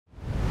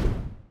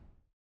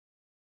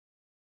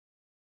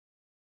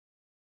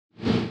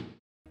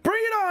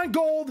on,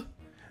 Gold.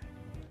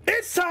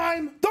 It's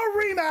time. The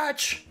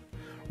rematch.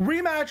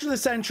 Rematch of the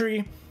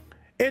century.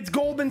 It's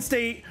Golden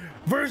State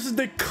versus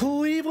the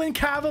Cleveland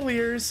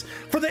Cavaliers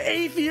for the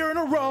 8th year in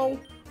a row.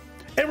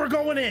 And we're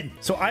going in.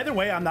 So either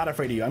way, I'm not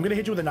afraid of you. I'm going to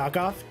hit you with a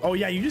knockoff. Oh,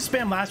 yeah, you just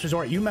spam last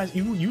resort.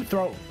 You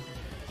throw.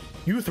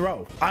 You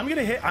throw. I'm going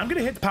to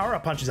hit the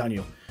power-up punches on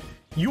you.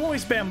 You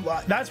always spam.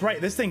 That's right.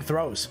 This thing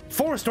throws.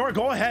 Full restore.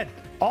 Go ahead.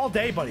 All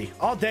day, buddy.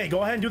 All day.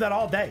 Go ahead and do that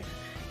all day.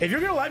 If you're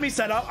going to let me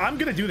set up, I'm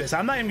going to do this.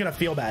 I'm not even going to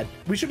feel bad.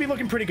 We should be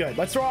looking pretty good.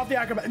 Let's throw off the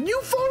acrobatics.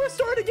 You full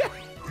restored again.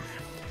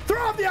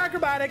 Throw off the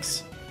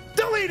acrobatics.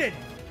 Deleted.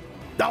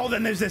 Oh,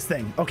 then there's this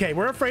thing. Okay,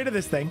 we're afraid of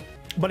this thing.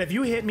 But if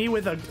you hit me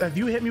with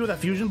a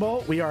fusion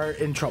bolt, we are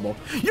in trouble.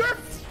 You're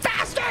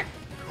faster.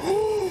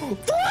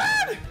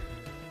 Fred!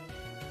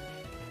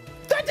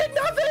 That did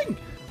nothing.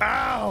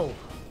 Ow.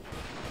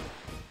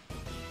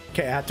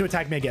 Okay, I have to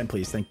attack me again,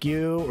 please. Thank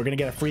you. We're gonna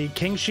get a free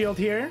king shield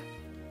here.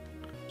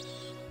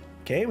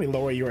 Okay, we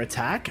lower your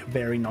attack.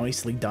 Very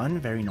nicely done.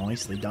 Very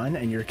nicely done.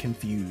 And you're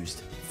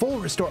confused. Full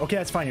restore. Okay,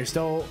 that's fine. You're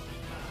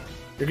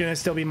gonna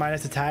still be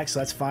minus attack, so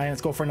that's fine.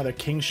 Let's go for another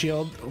king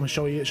shield. I'm gonna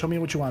show me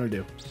what you want to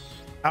do.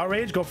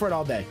 Outrage, go for it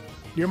all day.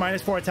 You're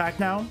 -4 attack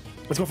now.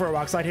 Let's go for a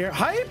rock slide here.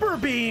 Hyper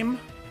beam.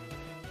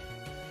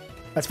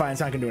 That's fine.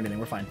 It's not gonna do anything.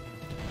 We're fine.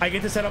 I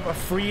get to set up a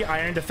free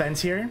iron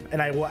defense here,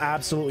 and I will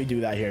absolutely do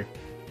that here.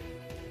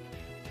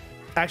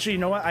 Actually, you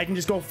know what? I can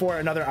just go for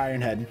another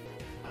iron head.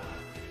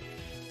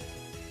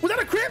 Was that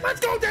a crit?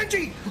 Let's go,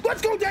 Denji!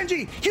 Let's go,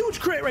 Denji! Huge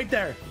crit right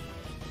there.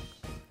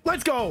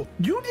 Let's go.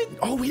 You didn't.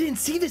 Oh, we didn't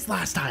see this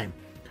last time.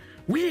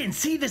 We didn't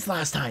see this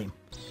last time.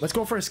 Let's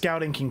go for a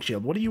scouting king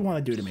shield. What do you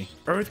want to do to me?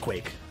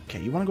 Earthquake. Okay,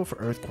 you want to go for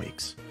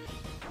earthquakes.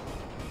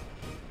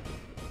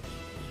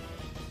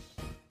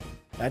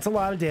 That's a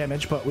lot of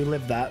damage, but we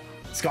lived that.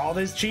 Scald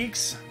his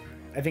cheeks.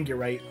 I think you're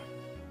right.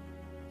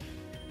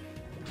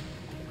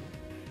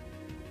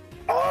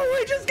 Oh,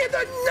 we just get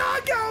the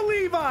knockout,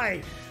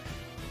 Levi.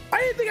 I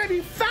didn't think I'd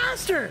be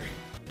faster.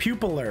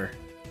 Pupillar.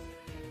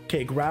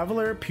 Okay,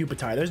 Graveler,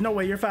 Pupitar. There's no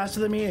way you're faster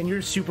than me, and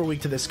you're super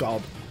weak to this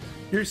Scald.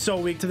 You're so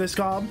weak to this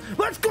Scald.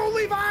 Let's go,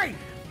 Levi!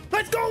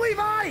 Let's go,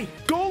 Levi!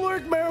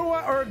 Golurk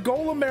Marowak, or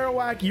Golem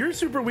Marowak, you're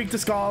super weak to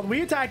Scald.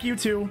 We attack you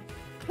too.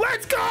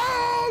 Let's go!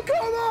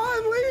 Come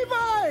on,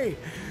 Levi!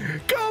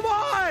 Come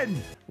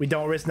on! We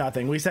don't risk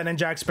nothing. We send in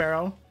Jack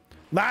Sparrow.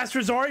 Last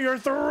resort, you're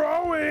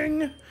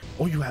throwing.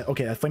 Oh, you had.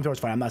 Okay, that flamethrower's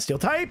fine. I'm not steel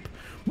type.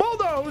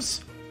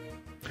 Bulldoze!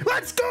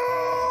 Let's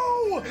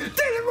go!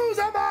 Didn't lose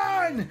him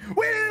on!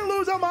 We didn't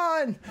lose him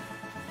on!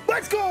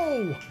 Let's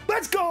go!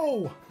 Let's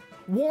go!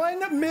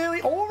 1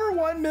 million, over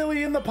 1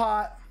 million in the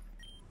pot.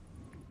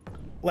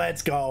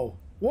 Let's go.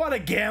 What a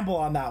gamble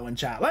on that one,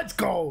 chat. Let's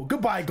go.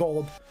 Goodbye,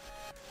 Gold.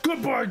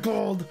 Goodbye,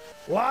 Gold.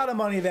 A lot of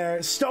money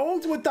there.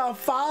 Stoked with the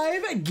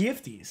 5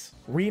 gifties.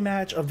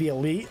 Rematch of the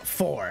Elite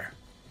Four.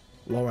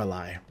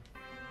 Lorelei.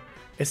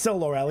 It's still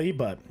Lorelei,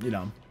 but, you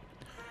know.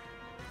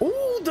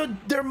 Oh,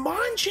 their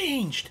mind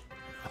changed.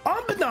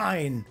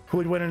 Unbenign. Who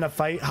would win in a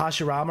fight,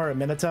 Hashirama or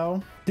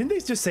Minato? Didn't they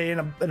just say in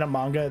a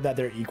manga that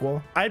they're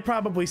equal? I'd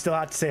probably still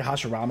have to say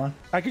Hashirama.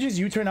 I could just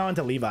U-turn out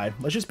into Levi.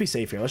 Let's just be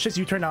safe here. Let's just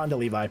U-turn out into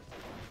Levi.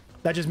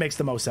 That just makes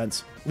the most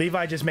sense.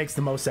 Levi just makes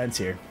the most sense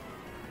here.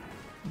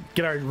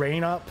 Get our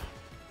rain up.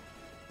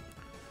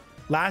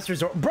 Last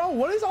resort. Bro,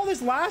 what is all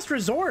this last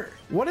resort?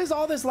 What is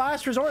all this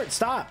last resort?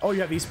 Stop. Oh,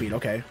 you have E-speed.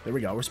 Okay, there we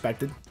go.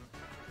 Respected.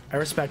 I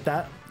respect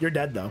that. You're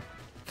dead, though.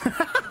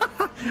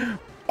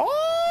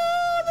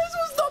 Oh, this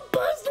was the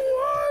best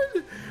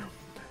one.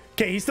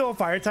 Okay, he's still a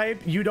fire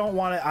type. You don't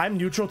want to. I'm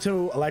neutral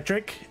to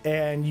electric,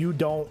 and you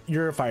don't.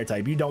 You're a fire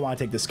type. You don't want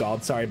to take the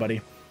Scald. Sorry,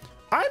 buddy.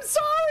 I'm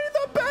sorry.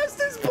 The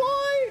bestest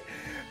boy.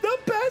 The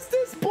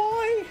bestest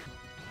boy.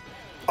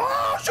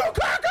 Oh,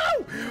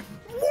 Shokaku!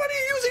 What are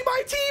you using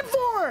my team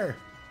for?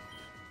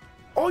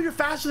 Oh, you're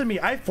faster than me.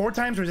 I have 4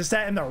 times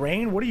resistant in the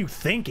rain. What are you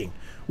thinking?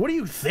 What are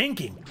you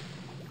thinking?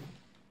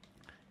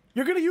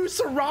 You're gonna use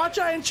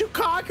Sriracha and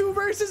Shukaku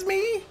versus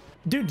me?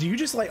 Dude, do you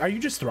just like, are you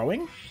just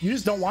throwing? You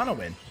just don't want to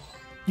win.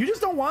 You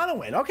just don't want to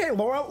win. Okay,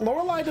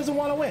 Lorelei doesn't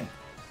want to win.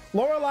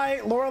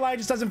 Lorelei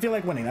just doesn't feel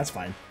like winning. That's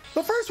fine.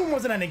 The first one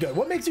wasn't any good.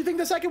 What makes you think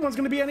the second one's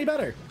gonna be any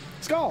better?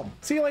 Scald.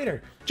 See you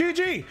later.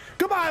 GG.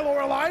 Goodbye,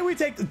 Lorelei. We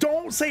take.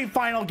 Don't say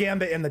Final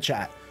Gambit in the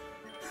chat.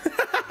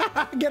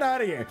 Get out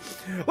of here.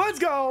 Let's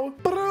go,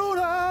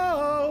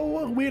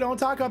 Bruno. We don't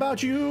talk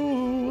about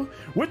you.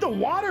 With the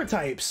water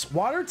types.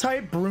 Water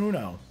type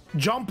Bruno.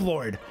 Jump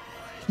Lord.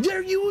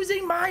 They're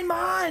using my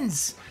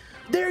mons.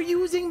 They're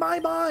using my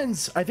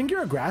mons. I think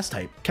you're a grass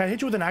type. Can I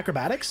hit you with an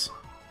acrobatics?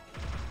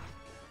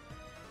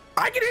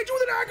 I can hit you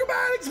with an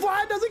acrobatics.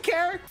 Vlad doesn't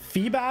care.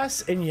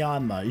 Feebas and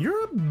Yanma.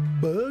 You're a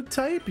bug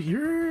type.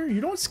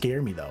 You don't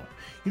scare me though.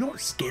 You don't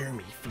scare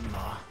me,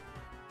 Fema.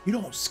 You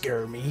don't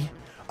scare me.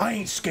 I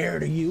ain't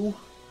scared of you.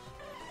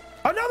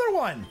 Another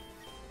one.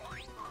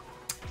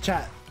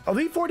 Chat.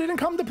 Elite Four didn't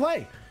come to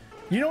play.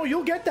 You know,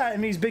 you'll get that in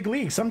these big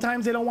leagues.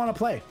 Sometimes they don't want to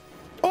play.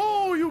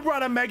 Oh, you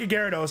brought a Mega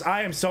Gyarados.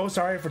 I am so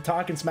sorry for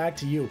talking smack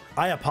to you.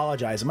 I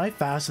apologize. Am I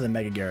faster than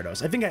Mega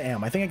Gyarados? I think I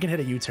am. I think I can hit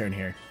a U-turn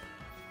here.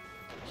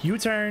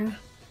 U-turn.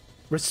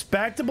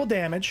 Respectable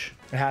damage.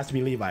 It has to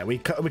be Levi. We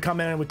come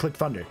in and we click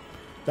Thunder.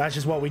 That's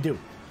just what we do.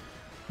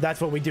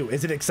 That's what we do.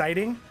 Is it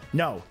exciting?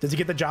 No. Does it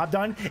get the job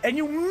done? And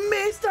you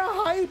missed a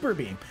Hyper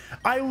Beam.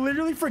 I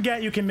literally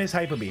forget you can miss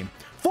Hyper Beam.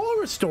 Full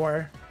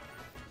Restore.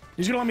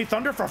 You're gonna let me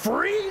Thunder for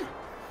free?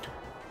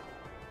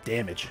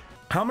 Damage.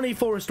 How many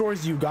Full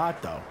Restores do you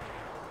got, though?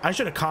 I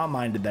should have Calm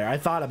Minded there. I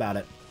thought about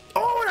it.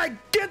 Oh, and I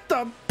get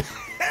the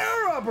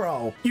para,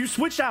 bro. You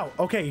switched out.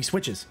 Okay, he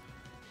switches.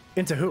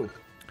 Into who?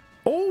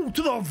 Oh,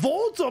 to the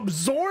Volt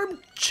Absorb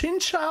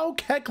Chinchou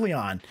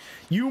Kecleon.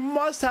 You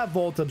must have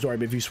Volt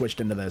Absorb if you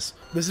switched into this.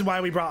 This is why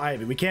we brought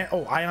Ivy. We can't.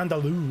 Oh, Ion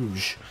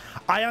Deluge.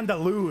 Ion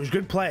Deluge.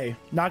 Good play.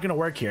 Not going to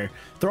work here.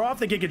 Throw off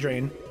the Giga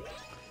Drain.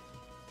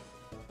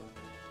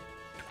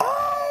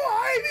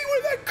 Oh, Ivy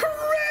with a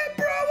crit,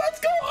 bro. Let's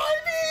go,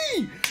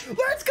 Ivy.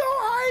 Let's go,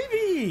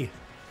 Ivy.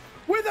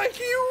 With a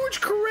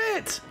huge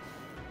crit.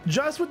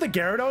 Just with the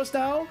Gyarados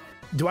now.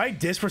 Do I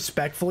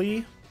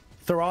disrespectfully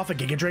throw off a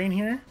Giga Drain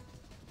here?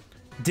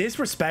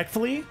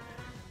 Disrespectfully?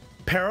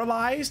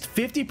 Paralyzed?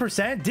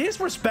 50%?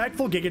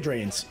 Disrespectful Giga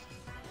Drains.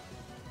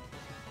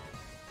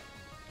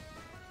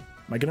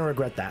 Am I gonna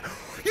regret that?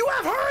 You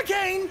have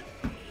Hurricane!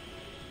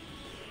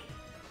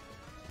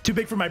 Too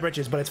big for my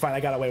britches, but it's fine.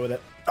 I got away with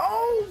it.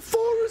 Oh,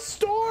 Full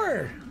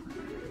Restore!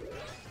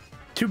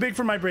 Too big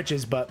for my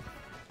britches, but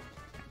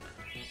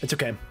it's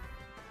okay.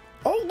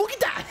 Oh, look at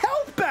that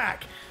health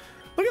back!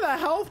 Look at that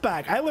health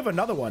back. I live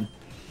another one.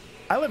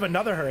 I live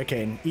another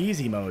Hurricane.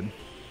 Easy mode.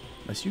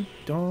 Unless you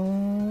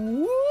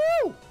don't.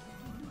 Woo!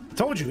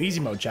 Told you,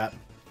 easy mode, chat.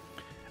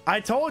 I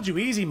told you,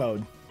 easy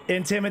mode.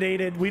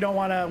 Intimidated. We don't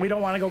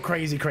wanna go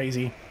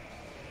crazy.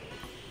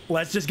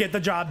 Let's just get the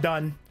job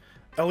done.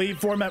 Elite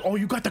format. Oh,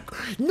 you got the.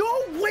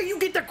 No way you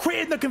get the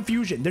crit in the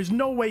confusion. There's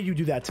no way you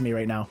do that to me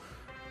right now.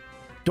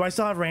 Do I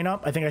still have Rain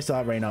Up? I think I still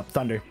have Rain Up.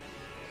 Thunder.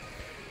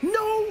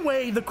 No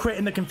way the crit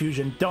in the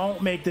confusion.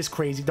 Don't make this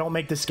crazy. Don't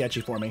make this sketchy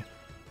for me.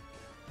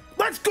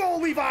 Let's go,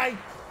 Levi.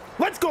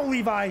 Let's go,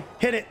 Levi.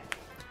 Hit it.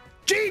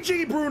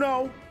 GG,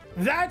 Bruno.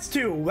 That's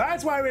two.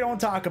 That's why we don't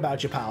talk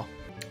about you, pal.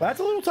 That's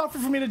a little tougher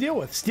for me to deal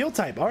with. Steel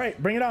type. All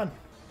right, bring it on.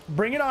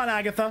 Bring it on,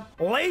 Agatha.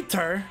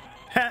 Later.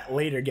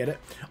 Later, get it.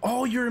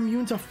 Oh, you're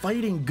immune to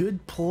fighting.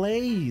 Good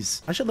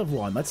plays. I should live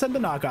one. Let's send the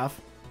knockoff.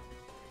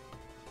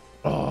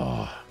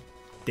 Oh,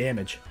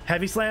 damage.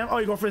 Heavy slam. Oh,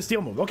 you go for the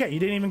steel move. Okay, you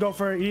didn't even go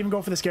for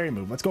the scary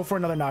move. Let's go for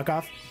another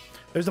knockoff.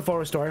 There's the Full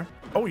Restore.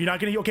 Oh, you're not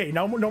gonna. Okay,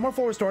 no more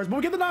Full Restores, but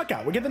we get the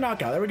knockout. We get the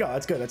knockout. There we go.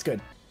 That's good. That's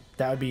good.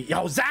 That would be.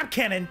 Yo, Zap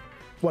Cannon.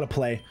 What a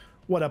play.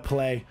 What a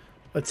play.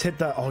 Let's hit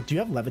the. Oh, do you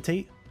have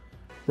Levitate?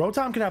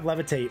 Rotom can have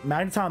Levitate.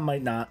 Magneton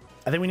might not.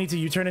 I think we need to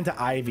U-turn into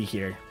Ivy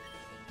here.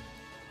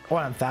 Oh,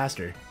 I'm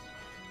faster.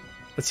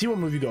 Let's see what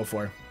move you go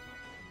for.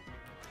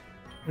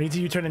 We need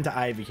to U-turn into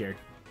Ivy here.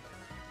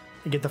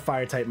 And get the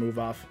fire type move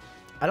off.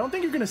 I don't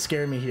think you're going to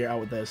scare me here out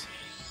with this.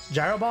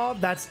 Gyro Ball,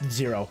 that's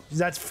 0.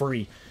 That's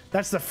free.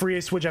 That's the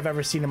freest switch I've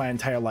ever seen in my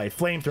entire life.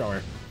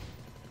 Flamethrower.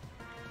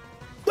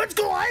 Let's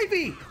go,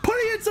 Ivy!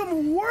 Putting in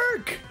some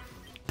work!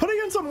 Putting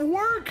in some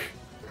work!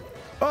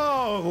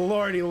 Oh,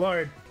 lordy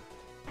lord.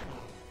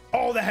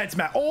 Oh, the head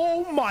smash.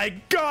 Oh my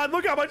god,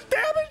 look how much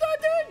damage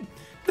that did!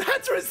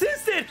 That's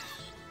resistant!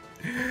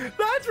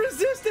 That's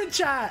resistant,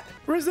 chat!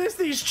 Resist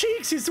these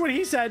cheeks, is what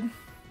he said.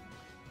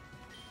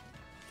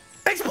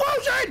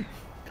 Explosion!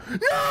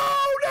 No!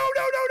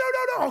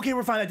 Okay,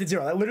 we're fine. That did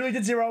 0. That literally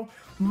did 0.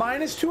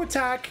 -2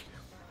 attack.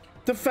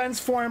 Defense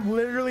form,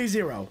 literally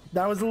 0.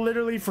 That was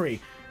literally free.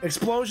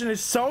 Explosion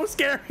is so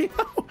scary.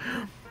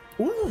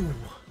 Ooh.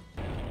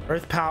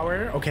 Earth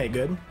power. Okay,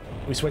 good.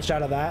 We switched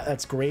out of that.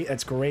 That's great.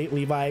 That's great.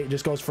 Levi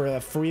just goes for the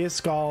freest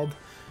Scald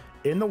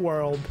in the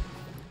world.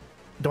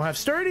 Don't have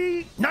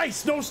Sturdy.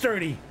 Nice. No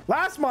Sturdy.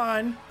 Last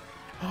one.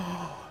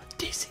 Oh,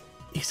 this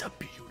is a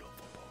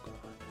beautiful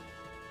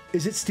Pokemon.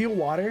 Is it Steel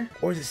Water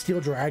or is it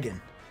Steel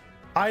Dragon?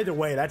 Either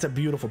way, that's a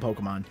beautiful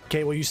Pokemon.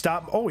 Okay, will you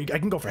stop? Oh, I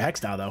can go for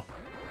Hex now, though.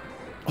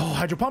 Oh,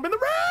 Hydro Pump in the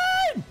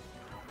rain!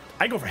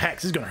 I go for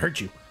Hex. This is going to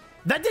hurt you.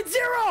 That did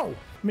 0!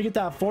 Let me get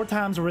that 4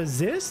 times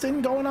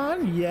resistant going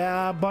on.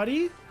 Yeah,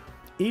 buddy.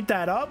 Eat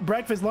that up.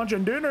 Breakfast, lunch,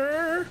 and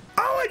dinner.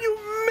 Oh, and you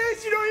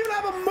missed. You don't even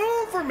have a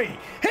move for me.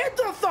 Hit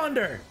the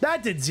Thunder.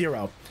 That did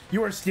 0.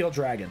 You are Steel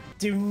Dragon.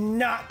 Do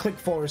not click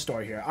Full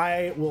Restore here.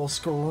 I will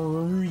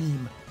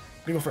scream.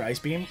 I'm gonna go for Ice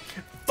Beam.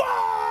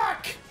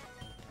 Fuck!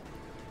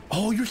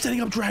 Oh, you're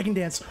setting up Dragon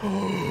Dance.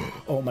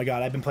 Oh my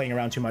god, I've been playing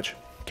around too much.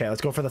 Okay, let's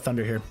go for the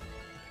Thunder here.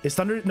 Is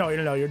Thunder? No,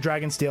 you're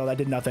Dragon Steel. That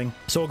did nothing.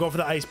 So we'll go for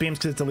the Ice Beams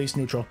because it's the least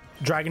neutral.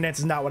 Dragon Dance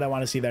is not what I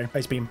want to see there.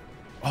 Ice Beam.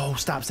 Oh,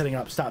 stop setting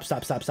up. Stop.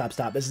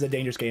 This is a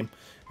dangerous game.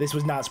 This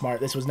was not smart.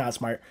 This was not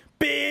smart.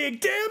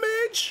 Big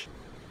damage.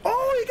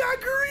 Oh, he got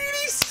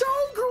greedy. So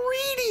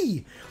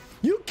greedy.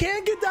 You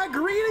can't get that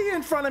greedy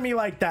in front of me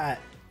like that.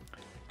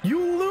 You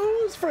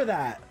lose for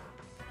that.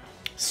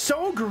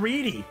 So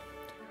greedy.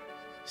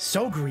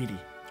 So greedy.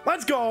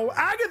 Let's go.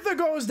 Agatha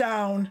goes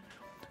down.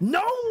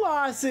 No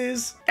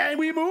losses. And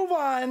we move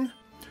on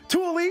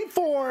to Elite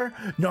Four,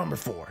 number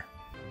 4.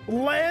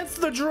 Lance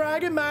the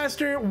Dragon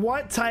Master,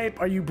 what type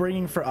are you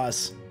bringing for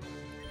us?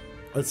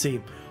 Let's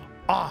see.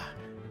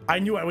 I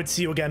knew I would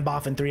see you again,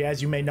 Boffin 3.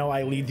 As you may know,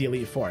 I lead the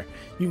Elite Four.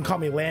 You can call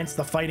me Lance,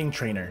 the fighting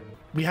trainer.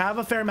 We have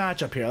a fair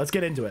matchup here. Let's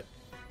get into it.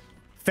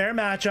 Fair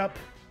matchup.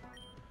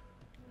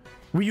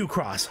 Ryu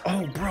Cross.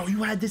 Oh, bro,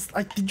 you had this.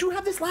 Like, did you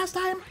have this last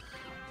time?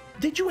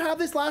 Did you have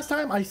this last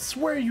time? I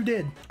swear you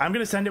did. I'm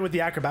going to send it with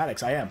the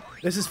acrobatics. I am.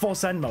 This is full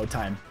send mode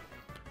time.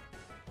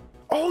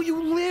 Oh,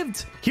 you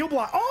lived. Heal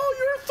block. Oh,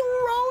 you're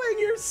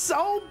throwing. You're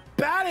so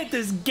bad at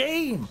this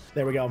game.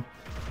 There we go.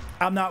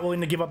 I'm not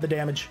willing to give up the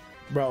damage.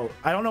 Bro,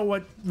 I don't know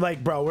what,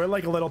 like, bro, we're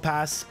like a little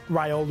past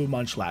Ryolu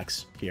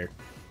Munchlax here.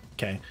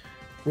 Okay.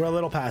 We're a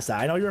little past that.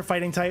 I know you're a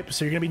fighting type,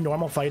 so you're going to be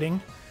normal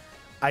fighting.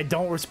 I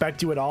don't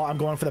respect you at all. I'm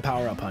going for the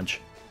power-up punch.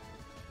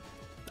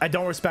 I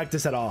don't respect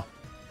this at all.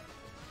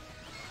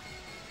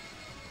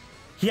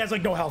 He has,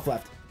 like, no health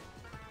left.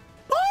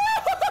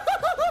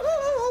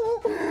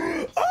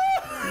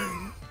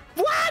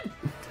 What?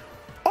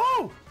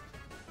 Oh!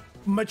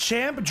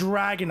 Machamp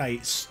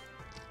Dragonite.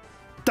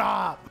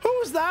 Stop.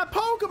 Who's that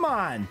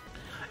Pokemon?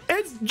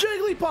 It's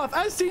Jigglypuff,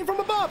 as seen from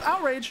above.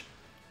 Outrage.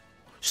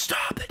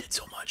 Stop, that did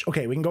so much.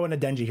 Okay, we can go into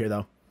Denji here,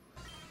 though.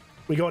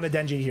 We go into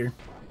Denji here.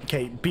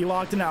 Okay, be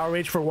locked in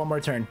Outrage for one more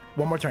turn.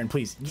 One more turn,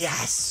 please.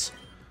 Yes.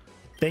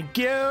 Thank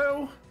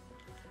you.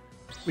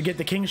 We get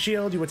the King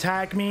Shield. You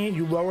attack me.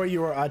 You lower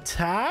your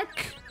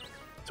attack.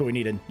 That's what we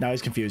needed. Now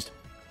he's confused.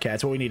 Okay,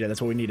 that's what we needed.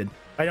 That's what we needed.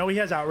 I know he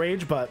has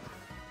Outrage, but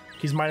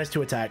he's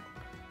 -2 attack.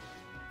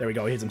 There we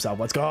go. He hits himself.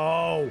 Let's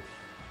go.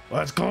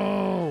 Let's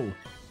go.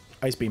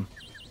 Ice Beam.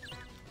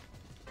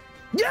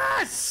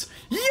 Yes!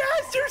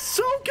 Yes! You're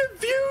so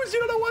confused. You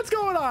don't know what's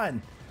going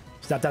on.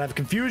 Snap that out of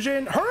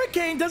confusion.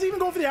 Hurricane doesn't even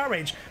go for the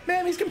outrage.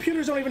 Man, these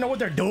computers don't even know what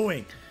they're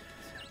doing.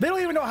 They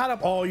don't even know how to...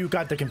 Oh, you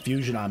got the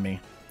confusion on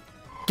me.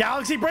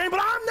 Galaxy Brain, but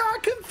I'm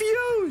not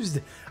confused.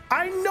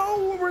 I know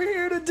what we're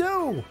here to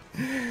do.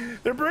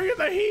 They're bringing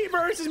the heat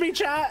versus me,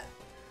 chat.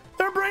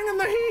 They're bringing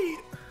the heat.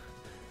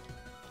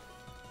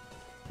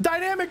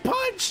 Dynamic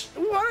Punch.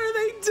 What are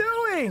they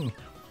doing?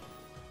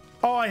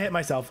 Oh, I hit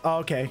myself. Oh,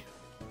 okay.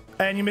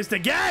 And you missed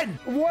again.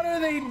 What are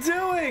they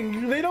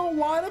doing? They don't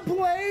want to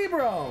play,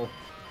 bro.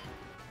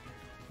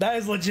 That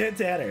is legit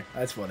Tanner.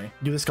 That's funny.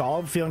 Do the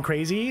Scald, feeling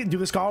crazy. Do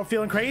the Scald,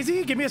 feeling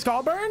crazy. Give me a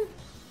Scald burn.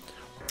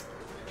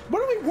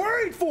 What are we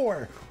worried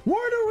for?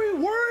 What are we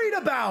worried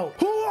about?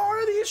 Who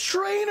are these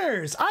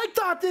trainers? I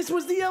thought this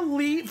was the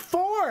Elite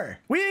Four.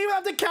 We didn't even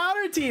have to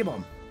counter team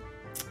them.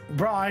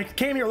 Bro, I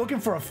came here looking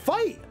for a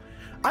fight.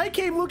 I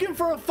came looking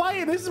for a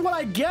fight, and this is what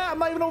I get. I'm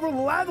not even over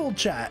level,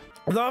 chat.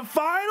 The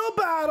final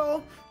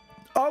battle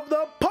of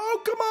the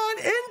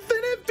Pokemon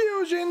Infinite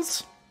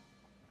Fusions.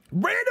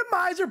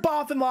 Randomizer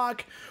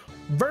BoffinLocke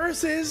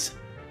versus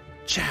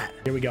chat.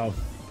 Here we go.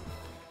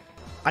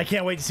 I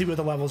can't wait to see what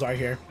the levels are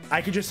here.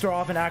 I could just throw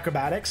off an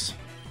acrobatics.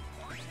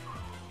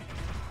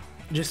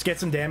 Just get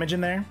some damage in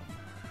there.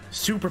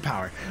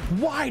 Superpower.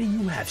 Why do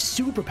you have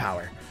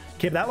superpower?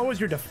 Okay, but that lowers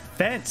your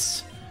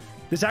defense.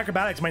 This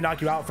acrobatics might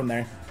knock you out from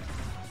there.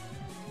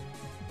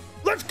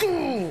 Let's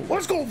go!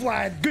 Let's go,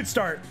 Vlad! Good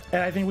start.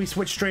 And I think we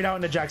switch straight out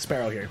into Jack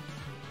Sparrow here.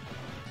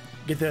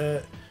 Get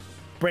the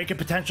break a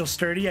potential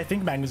sturdy. I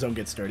think Magnezone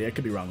gets sturdy. I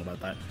could be wrong about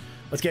that.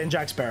 Let's get in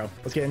Jack Sparrow.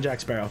 Let's get in Jack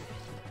Sparrow.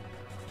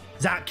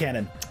 Zap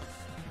Cannon.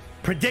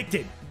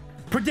 Predicted.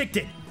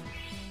 Predicted.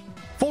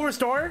 Full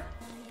restore.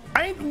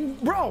 I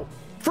ain't... Bro.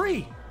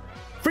 Free.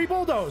 Free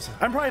bulldoze.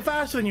 I'm probably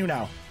faster than you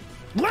now.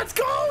 Let's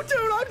go,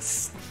 dude!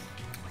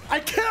 I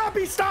cannot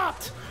be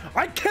stopped!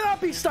 I cannot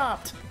be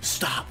stopped!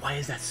 Stop! Why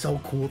is that so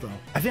cool, though?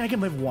 I think I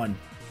can live one.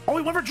 Oh,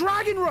 he went for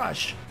Dragon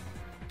Rush!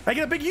 I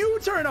get a big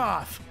U-turn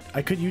off!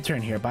 I could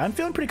U-turn here, but I'm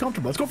feeling pretty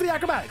comfortable. Let's go for the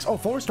acrobatics. Oh,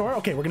 full restore?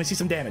 Okay, we're gonna see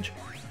some damage.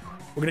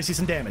 We're gonna see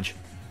some damage.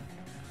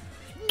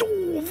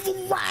 Oh,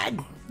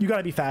 Vlad! You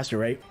gotta be faster,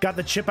 right? Got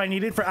the chip I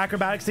needed for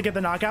acrobatics to get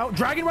the knockout.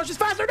 Dragon Rush is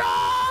faster! No!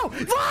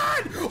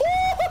 Vlad! Oh,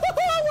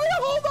 way to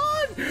hold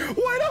on!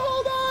 Way to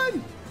hold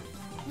on!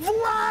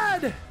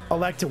 Vlad!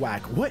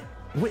 Electowhack.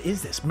 What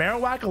is this?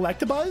 Marowak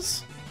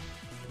Electabuzz?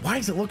 Why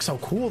does it look so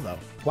cool, though?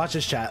 Watch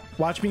this, chat.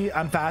 Watch me.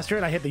 I'm faster,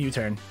 and I hit the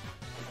U-turn.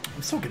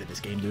 I'm so good at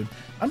this game, dude.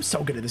 I'm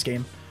so good at this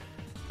game.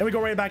 And we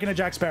go right back into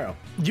Jack Sparrow.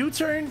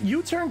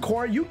 U-turn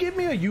core. You give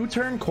me a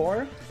U-turn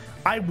core,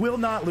 I will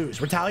not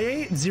lose.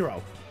 Retaliate,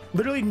 0.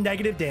 Literally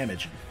negative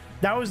damage.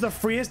 That was the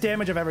freest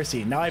damage I've ever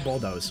seen. Now I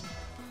bulldoze.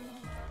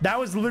 That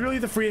was literally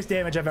the freest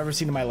damage I've ever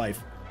seen in my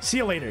life. See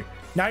you later.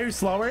 Now you're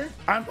slower.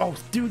 Oh,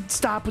 dude,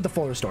 stop with the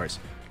full restores.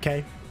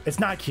 Okay? It's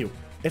not cute.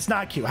 It's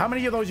not cute. How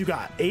many of those you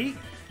got? 8?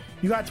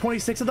 You got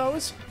 26 of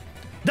those?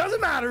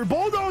 Doesn't matter.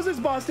 Bulldoze is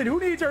busted. Who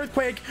needs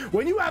Earthquake?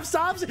 When you have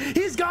stops,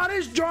 he's got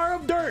his jar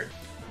of dirt.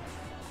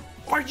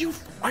 Are you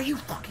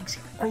fucking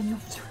serious? Are you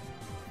serious?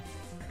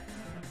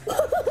 Look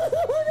at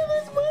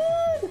this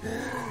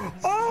man!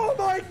 Oh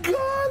my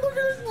god, look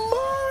at this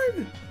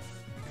man!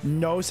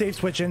 No safe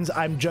switch-ins.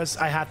 I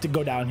have to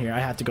go down here. I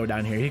have to go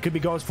down here. He could be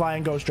Ghost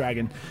Flying, Ghost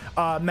Dragon.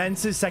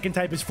 Men's second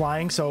type is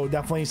Flying, so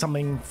definitely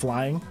something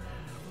flying.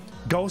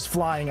 Ghost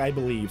Flying, I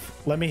believe.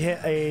 Let me hit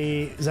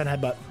a Zen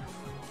Headbutt.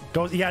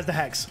 He has the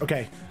Hex.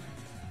 Okay.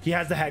 He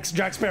has the Hex.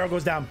 Jack Sparrow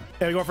goes down.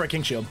 There we go for a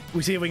King Shield.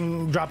 We see if we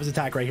can drop his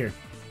attack right here.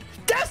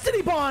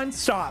 Destiny Bond!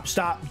 Stop.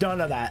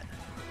 None of that.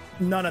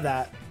 None of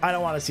that. I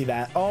don't want to see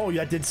that. Oh,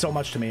 that did so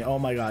much to me. Oh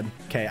my god.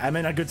 Okay, I'm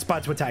in a good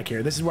spot to attack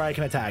here. This is where I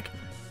can attack.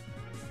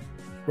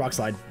 Rock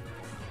Slide.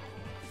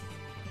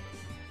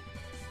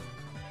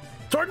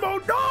 Sword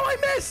mode. No, I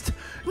missed!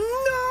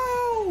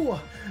 No!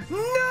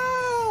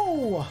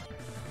 No!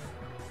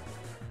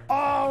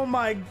 Oh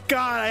my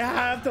god, I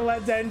have to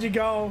let Denji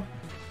go.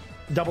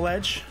 Double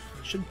edge.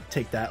 Should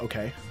take that.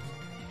 Okay.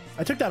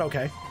 I took that.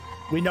 Okay.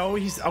 We know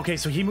he's... Okay,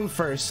 so he moved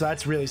first, so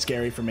that's really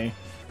scary for me.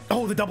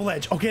 Oh, the double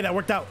edge. Okay, that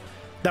worked out.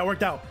 That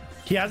worked out.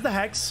 He has the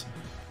Hex,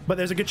 but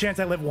there's a good chance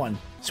I live one.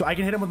 So I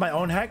can hit him with my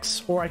own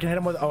Hex, or I can hit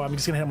him with... Oh, I'm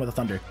just going to hit him with a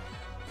Thunder.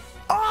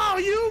 Oh,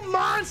 you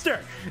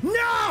monster!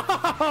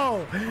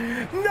 No!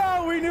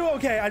 No, we knew.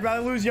 Okay, I'd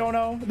rather lose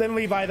Yono than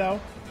Levi, though.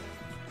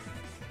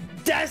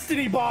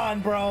 Destiny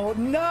Bond, bro.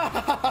 No!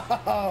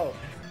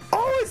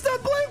 Oh, it's the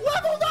Blink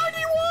level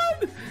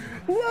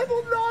 91!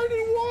 Level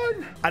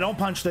 91! I don't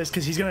punch this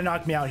because he's going to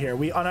knock me out here.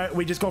 We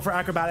just go for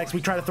acrobatics. We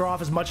try to throw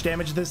off as much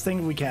damage to this thing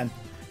as we can.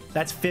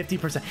 That's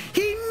 50%.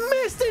 He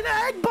missed an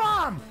egg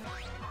bomb!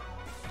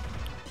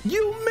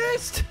 You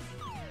missed!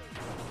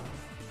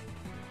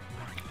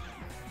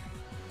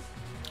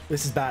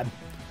 This is bad.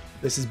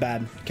 This is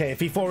bad. Okay, if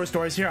he full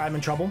restores here, I'm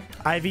in trouble.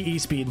 IVE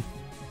speed.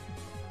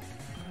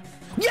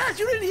 Yes,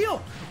 you didn't heal!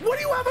 What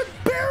do you have a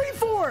berry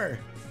for?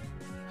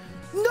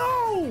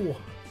 No!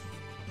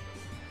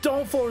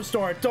 Don't full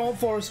restore. Don't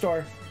full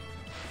restore.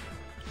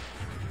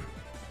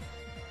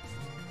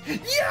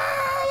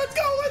 Yeah! Let's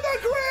go with the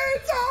crit!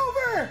 It's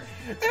over!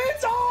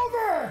 It's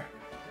over!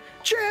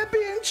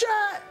 Champion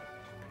chat!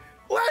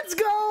 Let's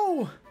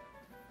go!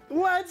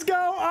 Let's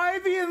go!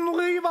 Ivy and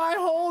Levi,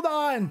 hold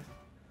on!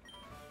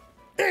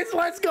 It's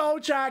let's go,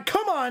 chat!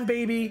 Come on,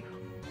 baby!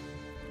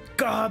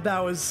 God,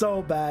 that was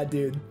so bad,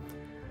 dude.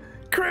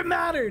 Crit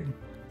mattered!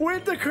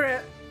 With the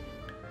crit!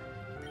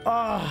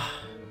 Ah,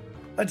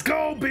 let's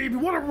go, baby!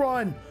 What a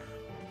run!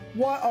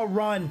 What a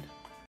run!